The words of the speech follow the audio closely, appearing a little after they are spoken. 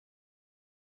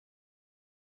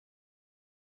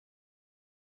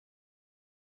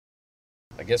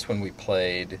guess when we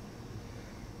played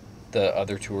the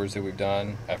other tours that we've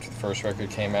done after the first record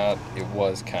came out, it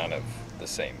was kind of the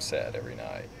same set every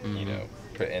night, you know.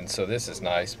 And so this is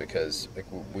nice because like,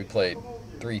 we played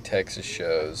 3 Texas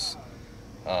shows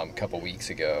a couple weeks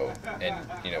ago, and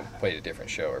you know, played a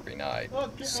different show every night.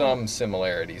 Some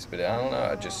similarities, but I don't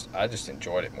know. I just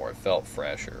enjoyed it more. It felt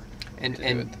fresher.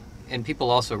 And people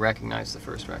also recognize the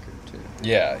first record too.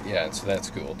 Yeah, and so that's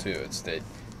cool too. It's that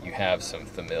you have some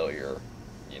familiar,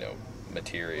 you know,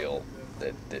 material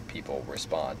that people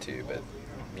respond to, but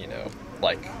you know,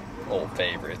 like old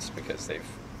favorites because they've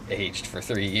aged for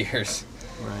 3 years.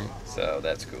 Right. So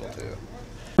that's cool too.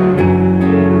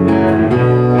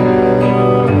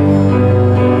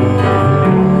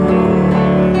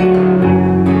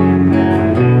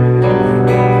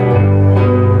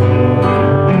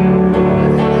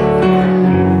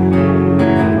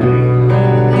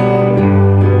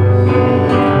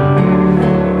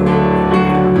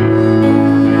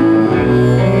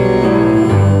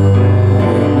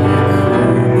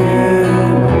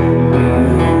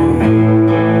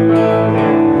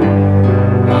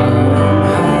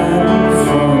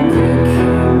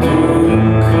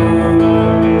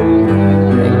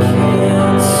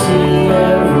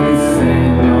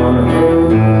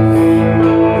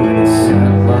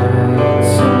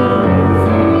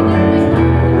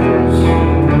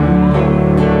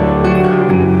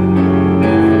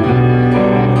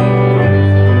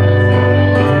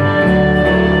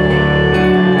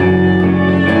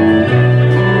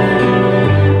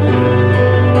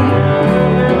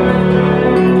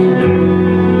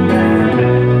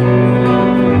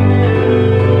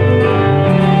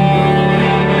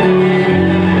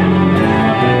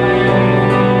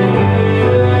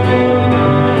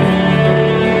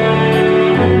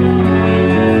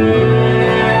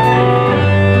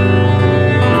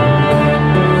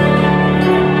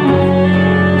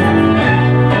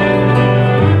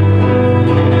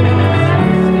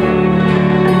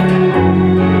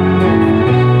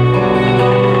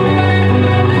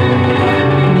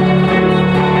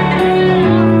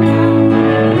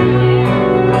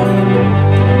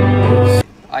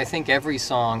 I think every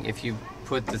song, if you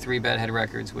put the 3 Bedhead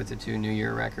records with the 2 New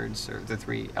Year records, or the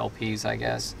 3 LPs, I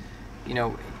guess, you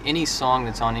know, any song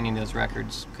that's on any of those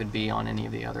records could be on any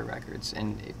of the other records.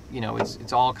 And, you know,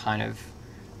 it's all kind of,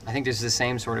 I think there's the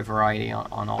same sort of variety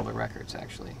on all the records,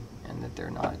 actually, and that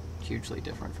they're not hugely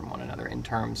different from one another in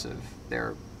terms of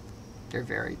their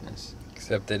variedness.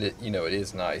 Except that it, you know, it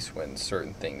is nice when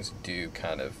certain things do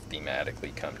kind of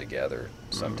thematically come together,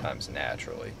 sometimes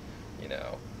naturally, you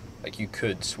know. Like you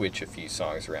could switch a few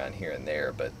songs around here and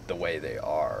there, but the way they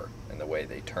are and the way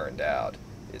they turned out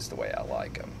is the way I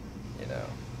like them, you know.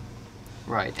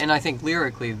 Right, and I think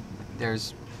lyrically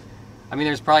there's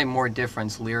probably more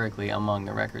difference lyrically among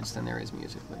the records than there is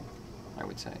musically, I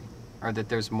would say. Or that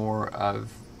there's more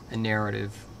of a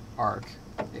narrative arc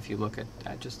if you look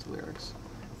at just the lyrics,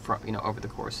 from, you know, over the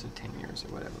course of 10 years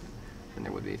or whatever, than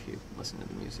there would be if you listen to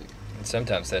the music. And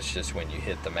sometimes that's just when you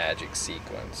hit the magic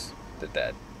sequence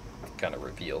that kind of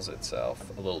reveals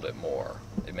itself a little bit more.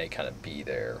 It may kind of be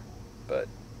there, but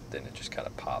then it just kind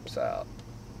of pops out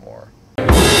more.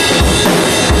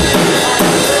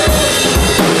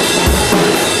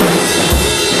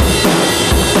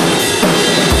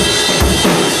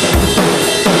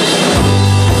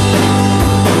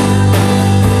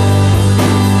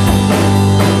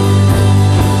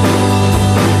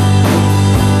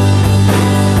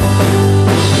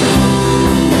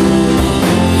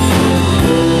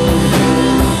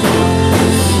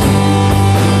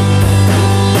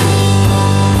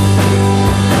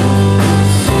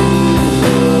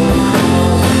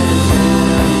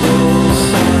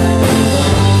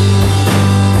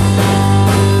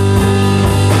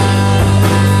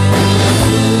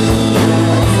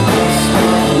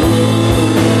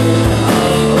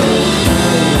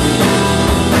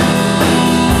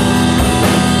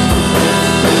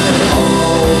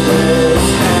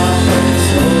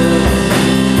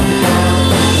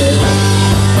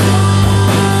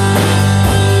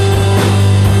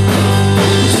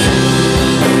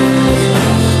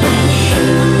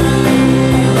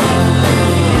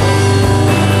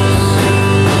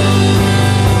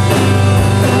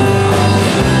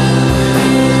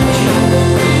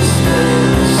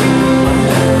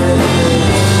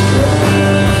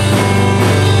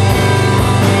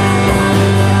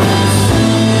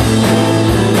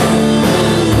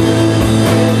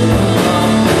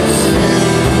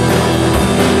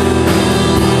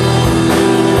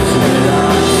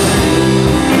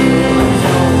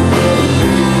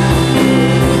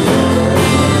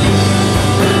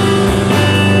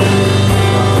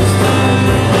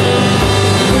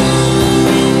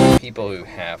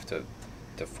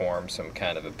 form some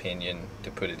kind of opinion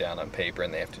to put it down on paper,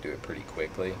 and they have to do it pretty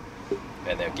quickly.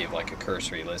 And they'll give like a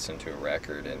cursory listen to a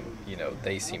record, and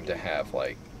they seem to have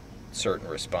like certain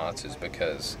responses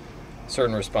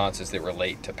that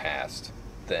relate to past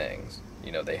things.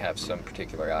 They have some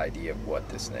particular idea of what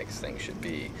this next thing should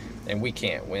be, and we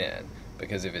can't win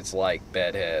because if it's like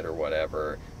Bedhead or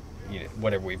whatever,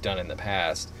 whatever we've done in the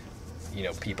past,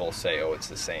 people say, oh, it's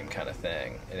the same kind of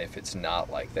thing, and if it's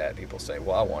not like that, people say,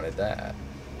 well, I wanted that.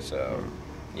 So,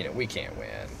 we can't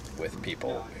win with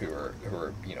people who are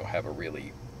have a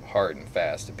really hard and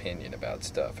fast opinion about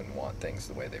stuff and want things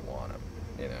the way they want them.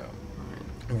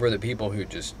 For the people who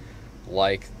just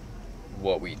like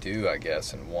what we do, I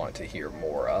guess, and want to hear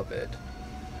more of it,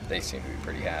 they seem to be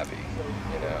pretty happy,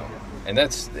 And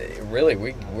that's really,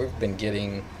 we've been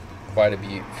getting quite a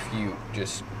few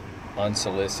just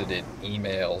unsolicited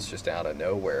emails just out of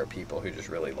nowhere, people who just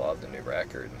really love the new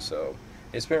record, and so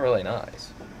it's been really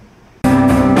nice.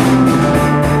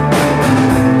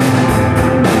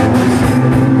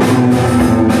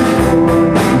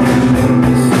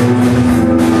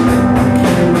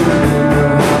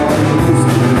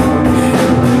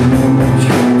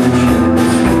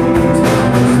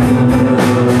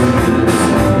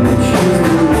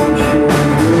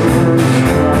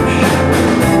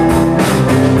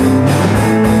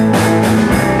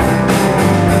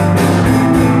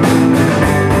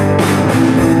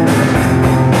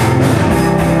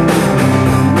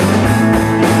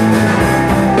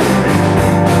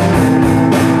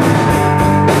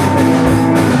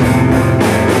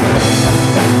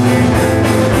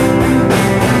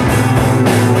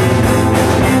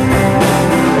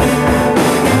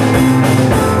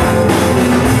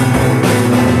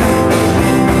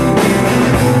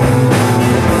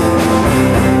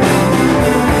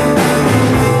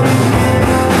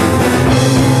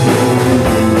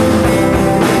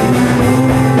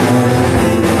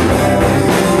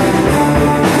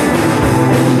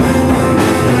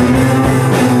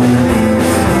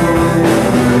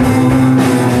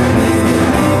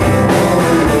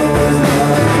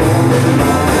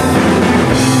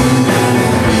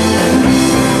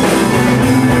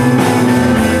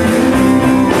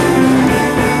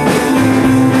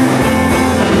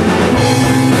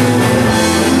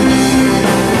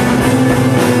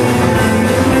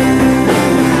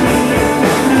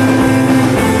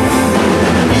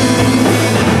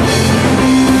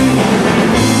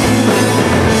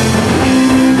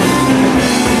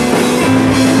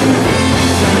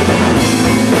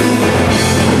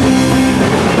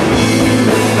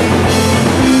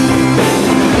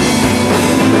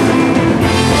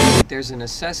 There's a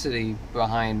necessity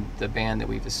behind the band that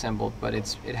we've assembled, but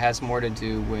it has more to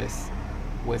do with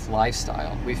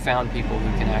lifestyle. We found people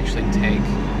who can actually take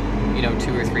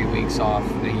 2 or 3 weeks off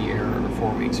a year or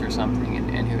 4 weeks or something,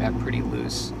 and who have pretty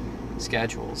loose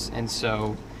schedules, and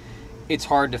so it's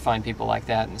hard to find people like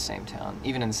that in the same town,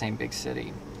 even in the same big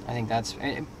city. I think that's,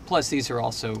 plus these are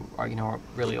also our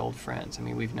really old friends. I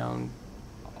mean, we've known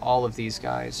all of these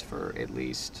guys for at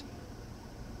least,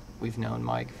 we've known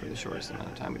Mike for the shortest amount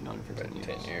of time. We've known him for 10 years.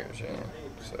 10 years, yeah.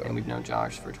 So. And we've known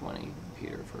Josh for 20,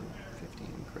 Peter for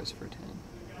 15, Chris for 10,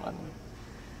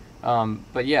 11.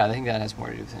 But yeah, I think that has more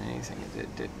to do with anything.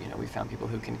 That we found people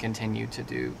who can continue to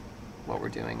do what we're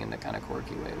doing in the kind of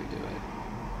quirky way we do it.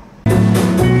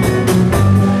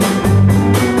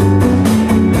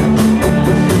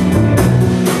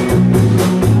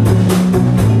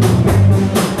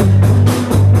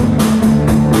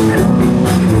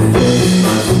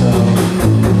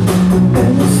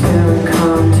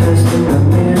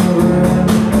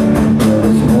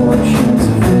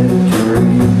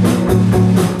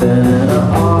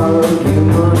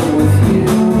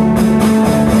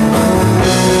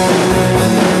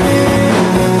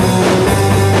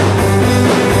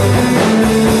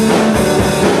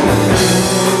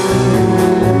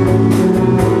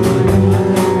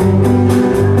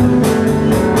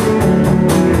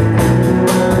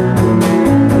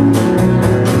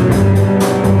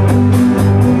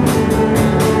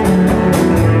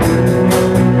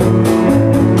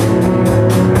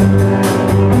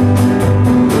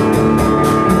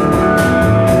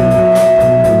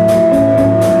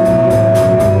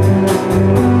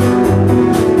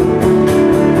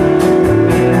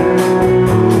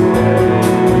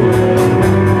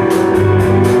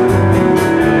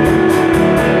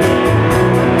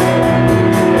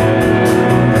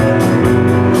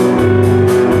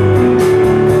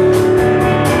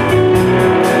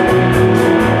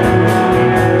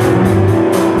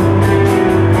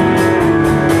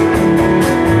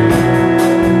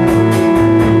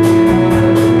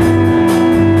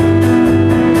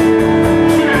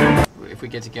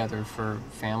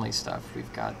 family stuff.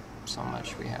 We've got so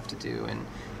much we have to do,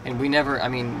 and we never. I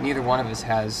mean, neither one of us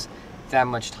has that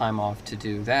much time off to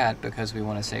do that because we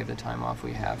want to save the time off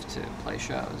we have to play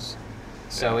shows.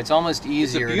 So it's almost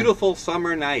easier. It's a beautiful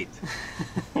summer night,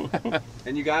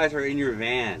 and you guys are in your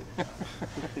van.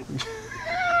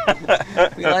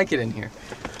 We like it in here.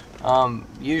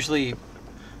 Usually,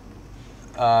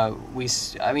 I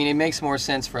mean, it makes more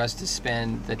sense for us to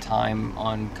spend the time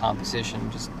on composition,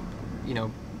 just, you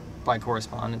know, by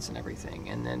correspondence and everything,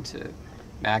 and then to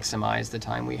maximize the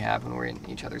time we have when we're in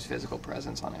each other's physical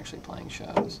presence on actually playing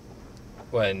shows.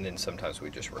 Well, and then sometimes we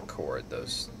just record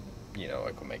those, you know,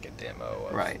 like we'll make a demo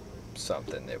of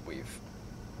something that we've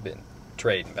been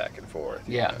trading back and forth.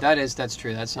 Yeah, that's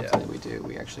true. That's something that we do.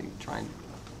 We actually try and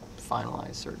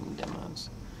finalize certain demos,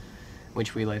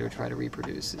 which we later try to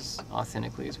reproduce as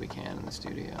authentically as we can in the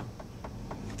studio.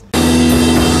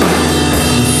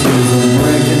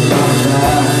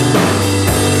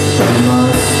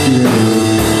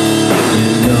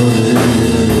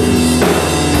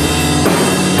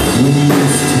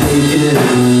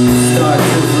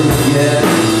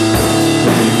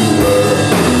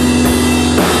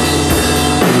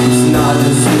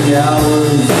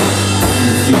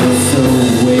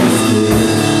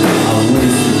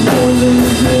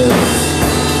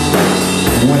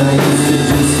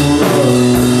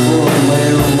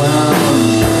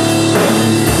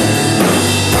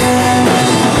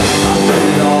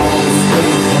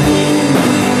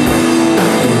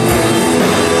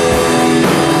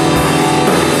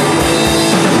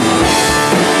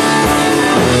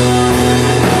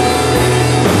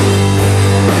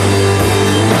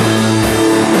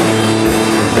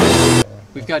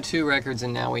 We've got 2 records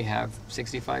and now we have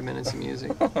 65 minutes of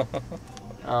music.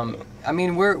 I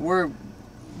mean,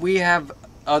 we have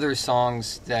other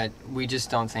songs that we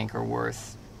just don't think are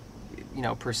worth, you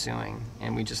know, pursuing,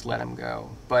 and we just let them go.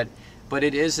 But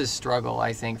it is a struggle,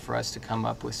 I think, for us to come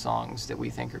up with songs that we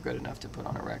think are good enough to put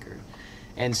on a record.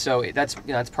 And so that's, you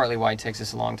know, that's partly why it takes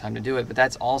us a long time to do it, but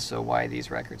that's also why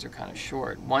these records are kind of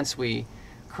short. Once we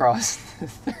cross the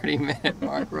 30-minute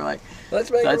mark, we're like, let's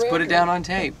put it down on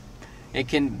tape.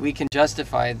 We can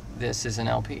justify this as an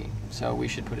LP, so we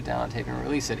should put it down on tape and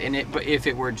release it. But if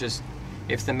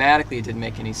thematically it didn't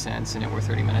make any sense and it were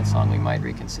 30 minutes long, we might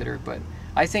reconsider. But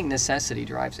I think necessity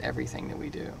drives everything that we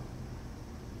do.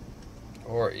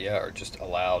 Or just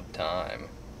allowed time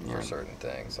for certain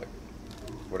things, like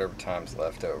whatever time's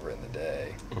left over in the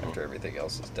day after everything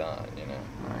else is done, you know.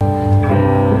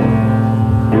 Right.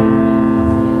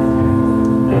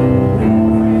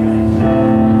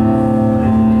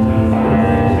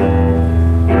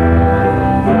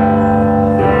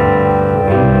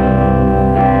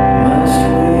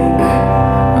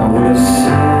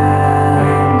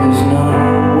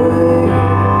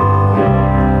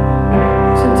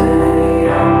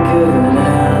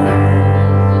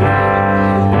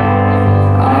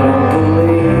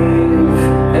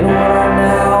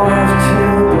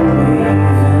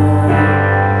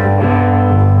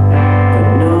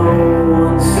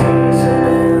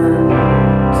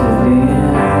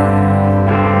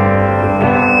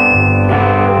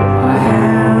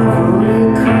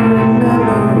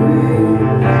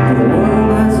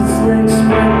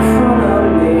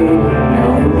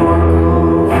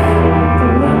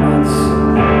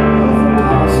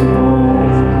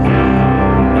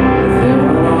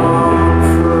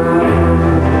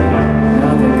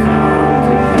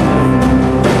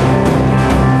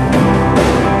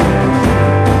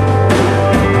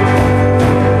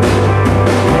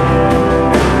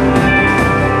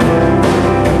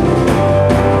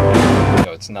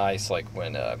 Like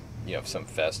when you know, some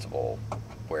festival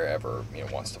wherever, you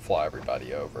know, wants to fly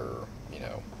everybody over, you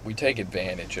know, we take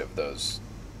advantage of those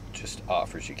just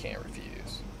offers you can't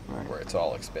refuse, where it's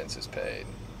all expenses paid,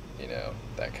 you know,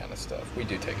 that kind of stuff. We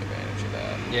do take advantage of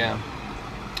that. Yeah.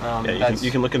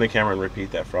 You can look in the camera and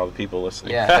repeat that for all the people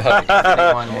listening. Yeah, if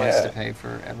anyone wants to pay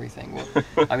for everything. Well,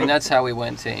 I mean, that's how we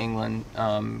went to England.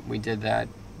 We did that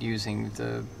using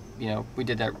the, you know, we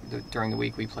did that during the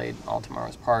week we played All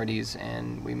Tomorrow's Parties,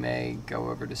 and we may go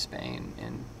over to Spain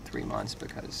in 3 months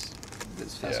because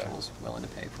this festival's willing to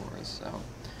pay for us. So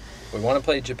we want to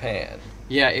play Japan.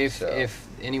 Yeah, if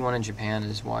anyone in Japan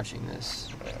is watching this,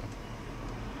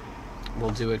 we'll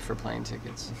do it for plane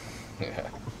tickets. Yeah,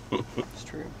 it's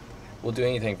true. We'll do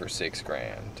anything for $6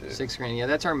 grand. Too. $6 grand. Yeah,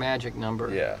 that's our magic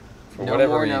number. Yeah, for no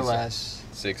whatever more, reason, no less.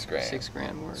 $6 grand. $6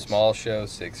 grand works. Small show,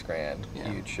 $6 grand. Yeah.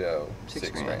 Huge show,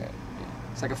 $6 grand.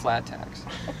 Yeah. It's like a flat tax,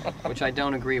 which I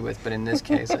don't agree with, but in this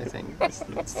case, I think it's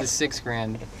the $6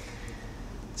 grand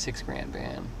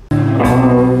ban.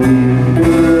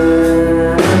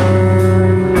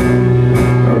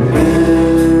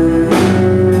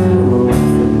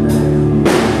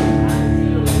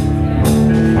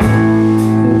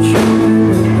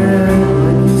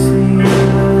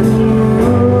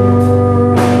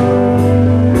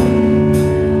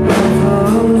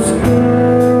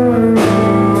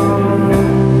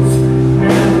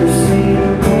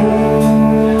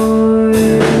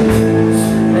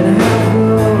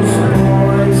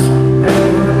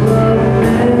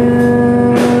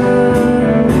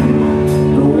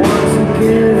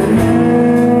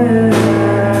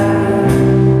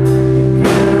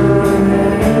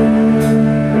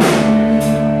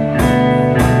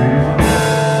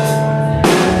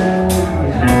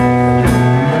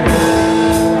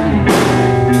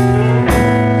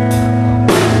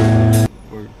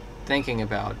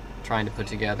 trying to put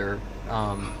together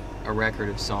a record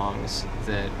of songs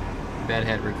that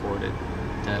Bedhead recorded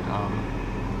that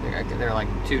there are like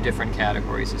 2 different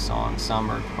categories of songs. Some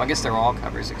are, well, I guess they're all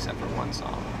covers except for one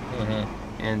song.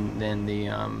 And then the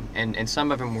and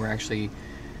some of them were actually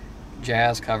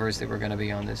jazz covers that were going to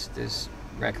be on this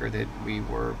record that we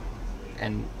were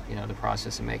in the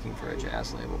process of making for a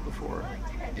jazz label before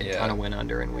it kind of went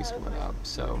under and we split up.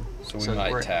 So we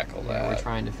might tackle that. We're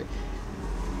trying to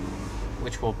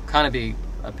which will kind of be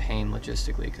a pain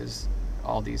logistically because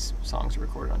all these songs are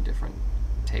recorded on different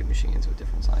tape machines with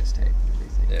different size tape and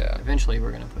everything. Yeah. Eventually we're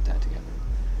going to put that together.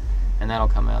 And that'll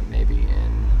come out maybe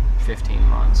in 15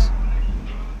 months.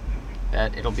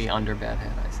 It'll be under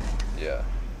Bedhead, I think. Yeah.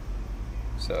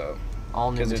 So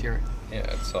all new material.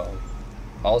 It's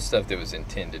all stuff that was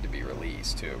intended to be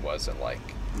released too. It wasn't like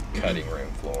cutting room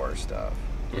floor stuff,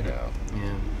 Yeah.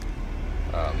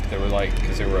 There were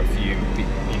because there were a few,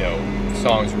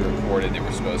 songs we recorded that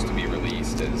were supposed to be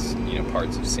released as,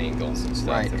 parts of singles and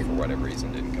stuff that for whatever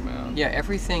reason didn't come out. Yeah,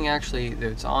 everything actually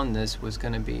that's on this was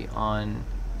going to be on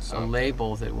a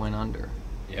label that went under.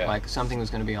 Yeah. Like something was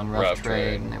going to be on Rough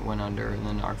Trade and it went under, and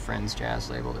then our friend's jazz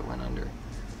label that went under.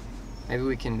 Maybe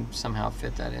we can somehow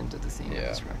fit that into the theme of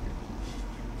this record.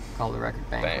 Call the record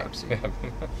Bankruptcy.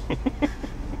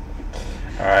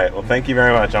 All right. Well, thank you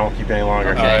very much. I won't keep you any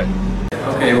longer. Okay.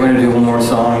 Okay, we're going to do one more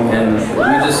song, and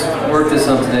we just worked this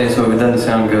up today, so if it doesn't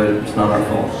sound good, it's not our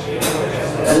fault.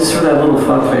 This is for that little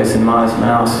fuckface in Modest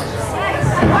Mouse.